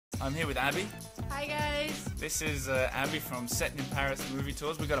I'm here with Abby. Hi guys. This is Abby from Set in Paris Movie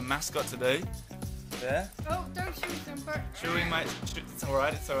Tours. We got a mascot today. There. Oh, don't shoot them, Bert. Chewing my. It's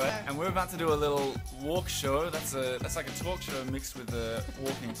alright. It's alright. And we're about to do a little walk show. That's like a talk show mixed with a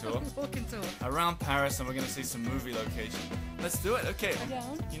walking tour. Walking tour. Around Paris, and we're gonna see some movie locations. Let's do it. Okay.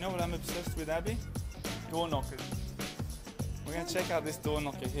 Down. You know what I'm obsessed with, Abby? Door knockers. We're gonna check out this door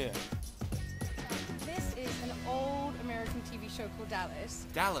knocker here. This is an old American TV show called Dallas.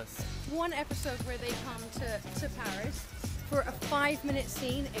 Dallas. One episode where they come to Paris. For a 5-minute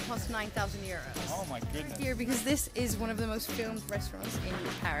scene, it costs 9,000 euros. Oh my goodness. Here, because this is one of the most filmed restaurants in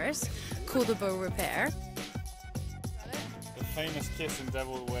Paris, called the Beau Repair. The famous kiss in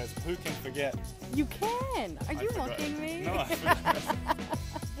Devil Wears. Who can forget? You can! Are you mocking me? No, I forgot.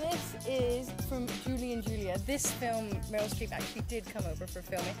 This is from Julie and Julia. This film, Meryl Streep actually did come over for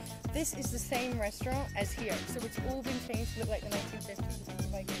filming. This is the same restaurant as here, so it's all been changed to look like the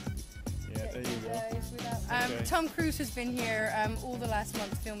 1950s. Like, yeah, there you go. Okay. Tom Cruise has been here all the last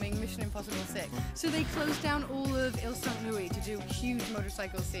month filming Mission Impossible 6. So they closed down all of Ile Saint-Louis to do huge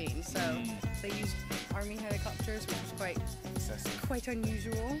motorcycle scenes. So they used army helicopters, which was quite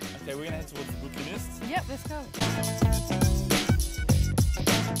unusual. Okay, we're gonna head towards the Bucharest. Yep, let's go.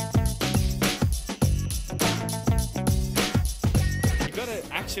 You got an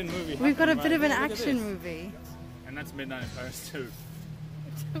action movie. We've got a bit of an Look at action this. movie. And that's Midnight in Paris too.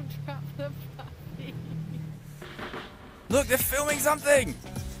 Don't drop the puppy. Look, they're filming something!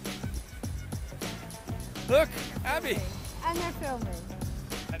 Look, Abby! And they're filming.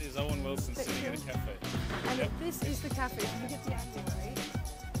 That is Owen Wilson sitting in a cafe. And Yep. this is the cafe. So you get the angle right.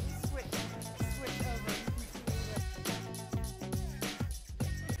 Switch over.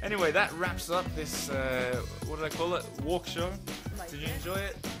 Anyway, that wraps up this, what did I call it? Walk show. Like Did you it. enjoy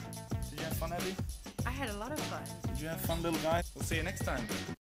it? Did you have fun, Abby? I had a lot of fun. Did you have fun, little guy? We'll see you next time.